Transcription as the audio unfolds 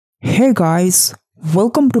Hey guys,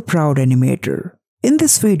 welcome to Proud Animator. In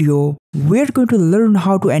this video, we're going to learn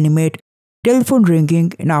how to animate telephone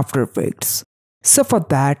ringing in After Effects. So for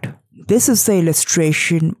that, this is the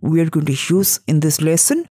illustration we're going to use in this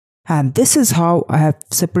lesson, and this is how I have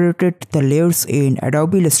separated the layers in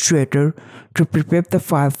Adobe Illustrator to prepare the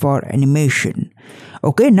file for animation.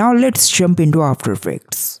 Okay, now let's jump into After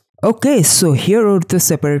Effects. Okay, so here are the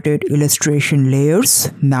separated illustration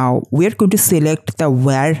layers. Now we are going to select the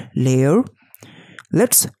wire layer.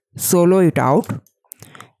 Let's solo it out.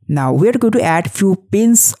 Now we are going to add few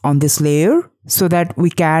pins on this layer so that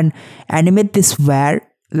we can animate this wire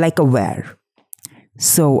like a wire.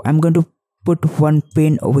 So I'm going to put one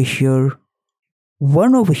pin over here,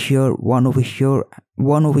 one over here, one over here,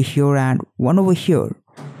 one over here, and one over here.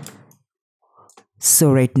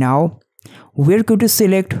 So right now we're going to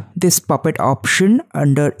select this puppet option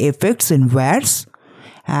under effects and wires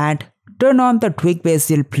and turn on the Twig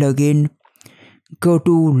Bezier plugin. Go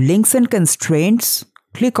to links and constraints,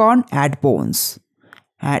 click on add bones,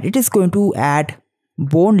 and it is going to add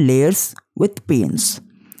bone layers with pins.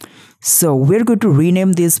 So we're going to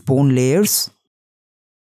rename these bone layers.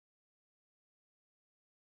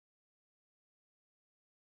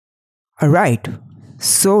 Alright,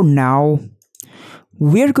 so now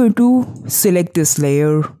we're going to select this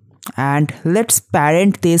layer and let's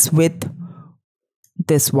parent this with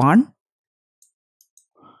this one.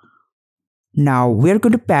 Now we're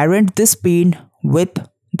going to parent this pin with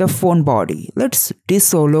the phone body. Let's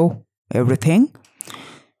desolo everything.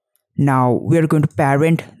 Now we're going to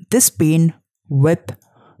parent this pin with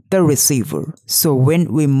the receiver. So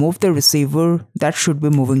when we move the receiver, that should be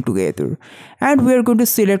moving together. And we're going to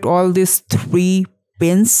select all these three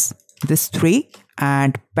pins, this three,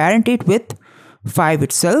 and parent it with 5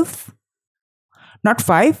 itself. Not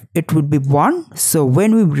 5, it would be 1. So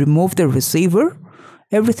when we remove the receiver,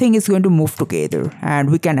 everything is going to move together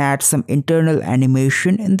and we can add some internal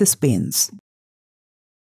animation in the pins.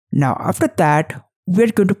 Now after that,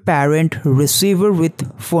 we're going to parent receiver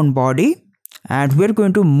with phone body and we're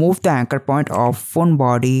going to move the anchor point of phone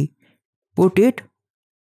body, put it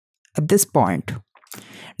at this point.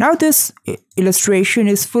 Now this illustration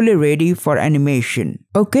is fully ready for animation.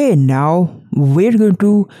 Okay, now we're going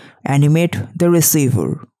to animate the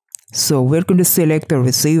receiver. So we're going to select the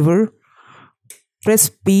receiver, press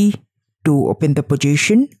P to open the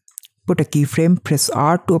position, put a keyframe, press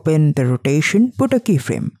R to open the rotation, put a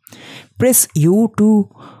keyframe. Press U to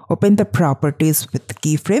open the properties with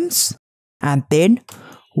keyframes, and then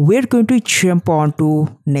we're going to jump on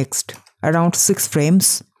to next around 6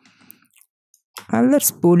 frames. And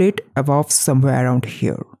let's pull it above somewhere around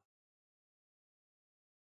here.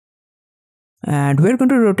 And we're going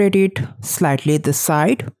to rotate it slightly this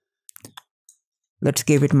side. Let's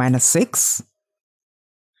give it -6.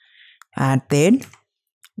 And then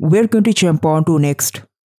we're going to jump on to next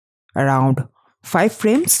around 5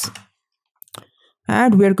 frames.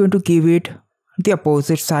 And we're going to give it the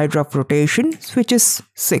opposite side of rotation, which is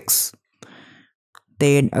 6.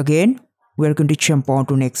 Then again, we're going to jump on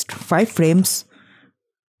to next 5 frames.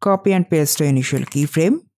 Copy and paste the initial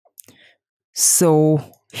keyframe. So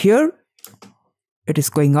here it is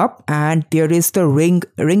going up and there is the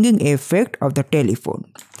ringing effect of the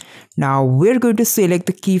telephone. Now we're going to select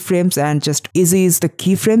the keyframes and just ease the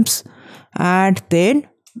keyframes, and then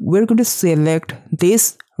we're going to select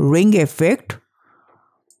this ring effect,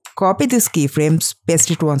 copy these keyframes, paste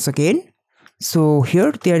it once again. So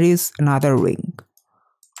here there is another ring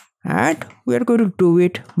and we're going to do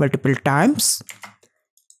it multiple times.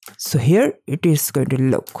 So here it is going to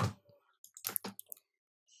look.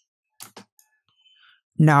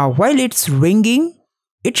 Now while it's ringing,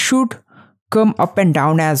 it should come up and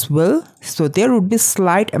down as well. So there would be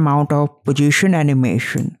slight amount of position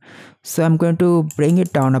animation. So I'm going to bring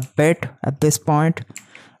it down a bit at this point.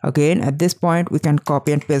 Again, at this point we can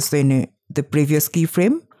copy and paste in the previous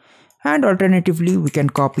keyframe, and alternatively we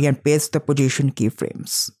can copy and paste the position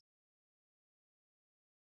keyframes.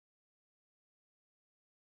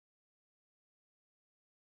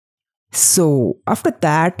 So after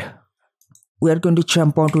that, we are going to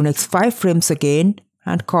jump on to next 5 frames again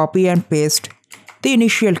and copy and paste the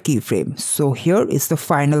initial keyframe. So here is the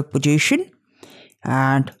final position,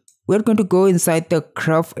 and we're going to go inside the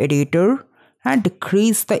curve editor and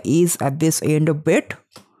decrease the ease at this end a bit.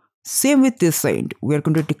 Same with this end, we're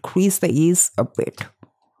going to decrease the ease a bit.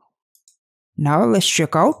 Now let's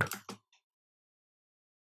check out.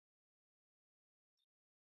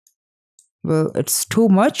 Well, it's too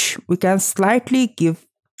much. We can slightly give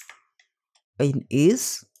an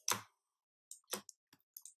ease.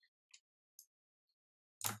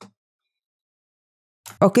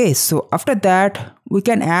 Okay, so after that we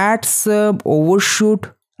can add some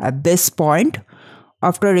overshoot at this point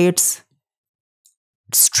after it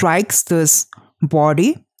strikes this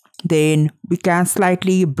body. Then we can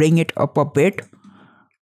slightly bring it up a bit,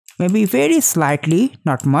 maybe very slightly,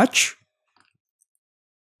 not much.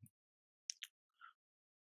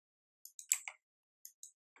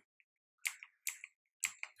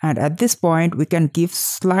 And at this point we can give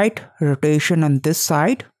slight rotation on this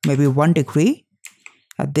side, maybe 1 degree.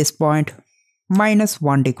 At this point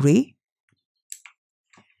 -1 degree,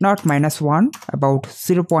 not -1, about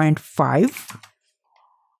 0.5.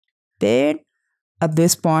 Then at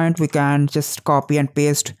this point we can just copy and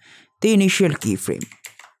paste the initial keyframe.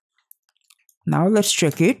 Now let's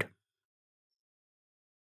check it.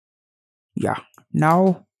 Yeah,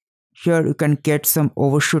 now here you can get some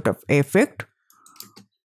overshoot of effect.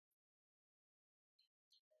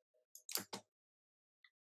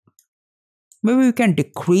 Maybe we can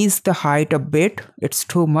decrease the height a bit, it's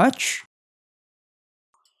too much.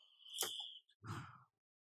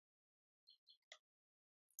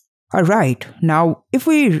 Alright, now if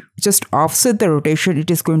we just offset the rotation,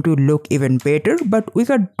 it is going to look even better, but we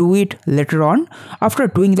can do it later on after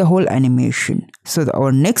doing the whole animation. So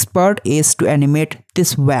our next part is to animate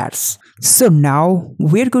this wares. So now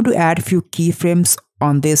we're going to add a few keyframes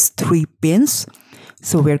on these 3 pins.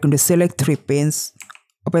 So we're going to select 3 pins,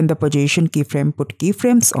 open the position keyframe, put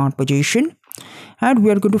keyframes on position, and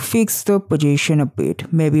we are going to fix the position a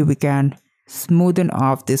bit. Maybe we can smoothen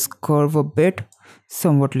off this curve a bit,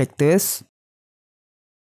 somewhat like this.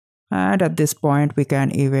 And at this point we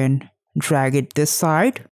can even drag it this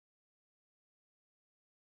side.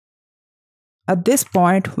 At this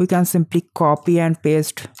point we can simply copy and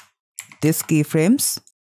paste these keyframes,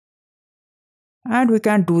 and we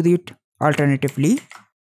can do it alternatively.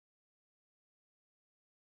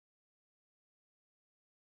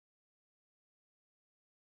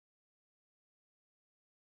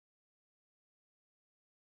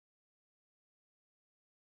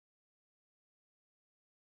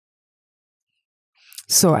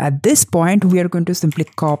 So at this point we are going to simply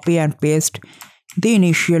copy and paste the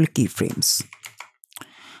initial keyframes,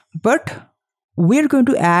 but we're going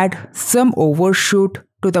to add some overshoot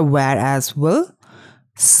to the where as well.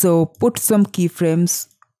 So put some keyframes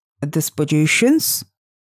at these positions.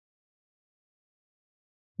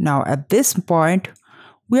 Now at this point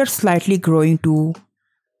we are slightly going to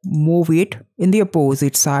move it in the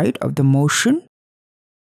opposite side of the motion.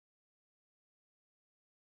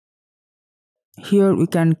 Here we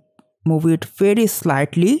can move it very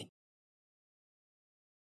slightly.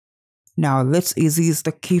 Now let's ease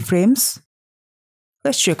the keyframes.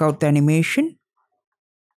 Let's check out the animation.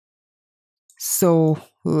 So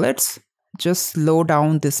let's just slow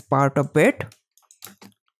down this part a bit.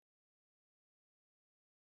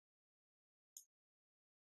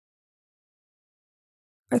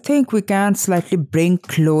 I think we can slightly bring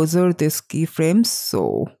closer these keyframes.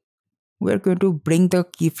 So we're going to bring the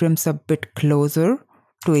keyframes a bit closer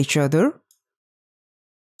to each other.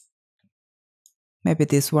 Maybe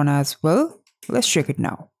this one as well. Let's check it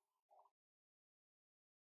now.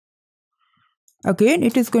 Again,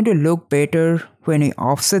 it is going to look better when we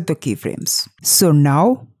offset the keyframes. So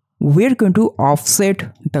now we're going to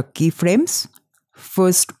offset the keyframes.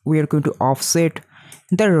 First, we are going to offset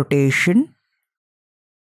the rotation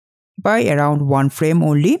by around 1 frame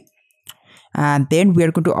only. And then we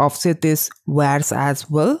are going to offset this wires as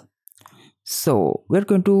well. So we're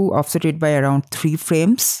going to offset it by around 3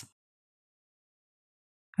 frames.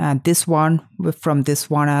 And this one from this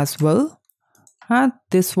one as well. And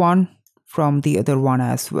this one from the other one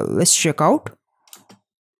as well. Let's check out.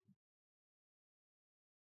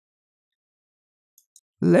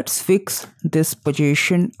 Let's fix this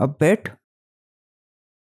position a bit.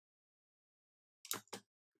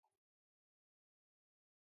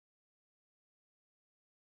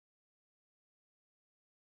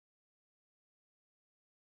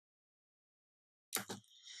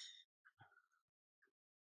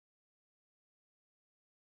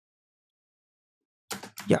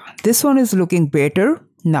 Yeah, this one is looking better.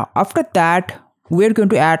 Now after that we're going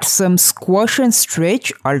to add some squash and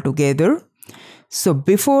stretch altogether. So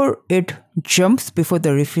before it jumps, before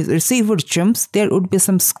the receiver jumps, there would be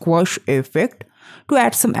some squash effect to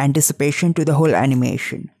add some anticipation to the whole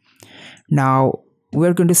animation. Now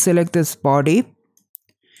we're going to select this body,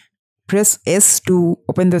 press S to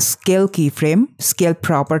open the scale keyframe, scale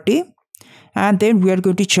property, and then we are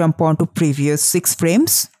going to jump on to previous 6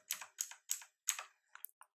 frames.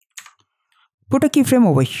 Put a keyframe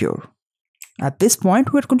over here. At this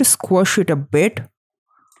point we're going to squash it a bit,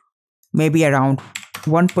 maybe around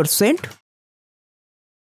 1%.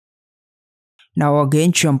 Now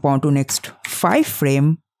again jump on to next 5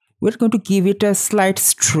 frame. We're going to give it a slight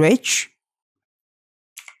stretch.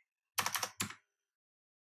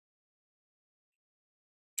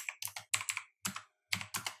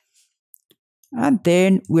 And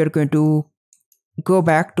then we're going to go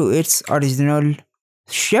back to its original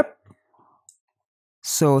shape.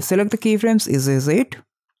 So select the keyframes, is it.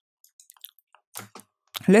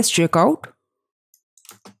 Let's check out.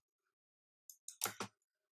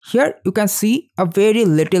 Here you can see a very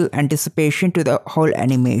little anticipation to the whole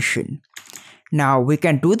animation. Now we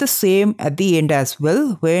can do the same at the end as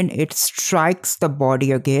well. When it strikes the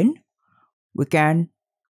body again, we can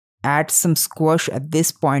add some squash at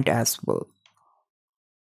this point as well.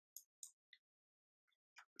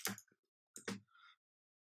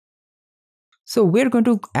 So we're going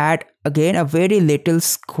to add again a very little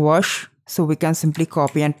squash. So we can simply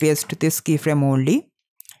copy and paste this keyframe only.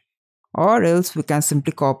 Or else we can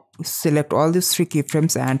simply select all these 3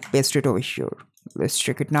 keyframes and paste it over here. Let's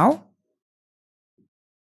check it now.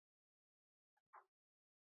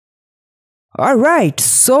 Alright,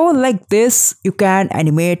 so like this you can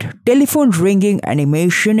animate telephone ringing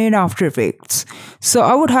animation in After Effects. So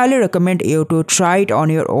I would highly recommend you to try it on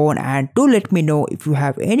your own, and do let me know if you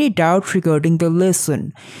have any doubt regarding the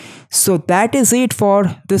lesson. So that is it for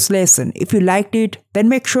this lesson. If you liked it, then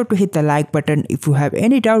make sure to hit the like button. If you have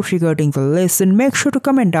any doubt regarding the lesson, make sure to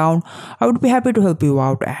comment down. I would be happy to help you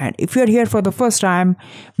out. And if you are here for the first time,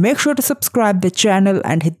 make sure to subscribe the channel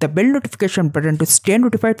and hit the bell notification button to stay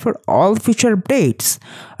notified for all future updates.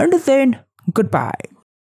 Until then, goodbye.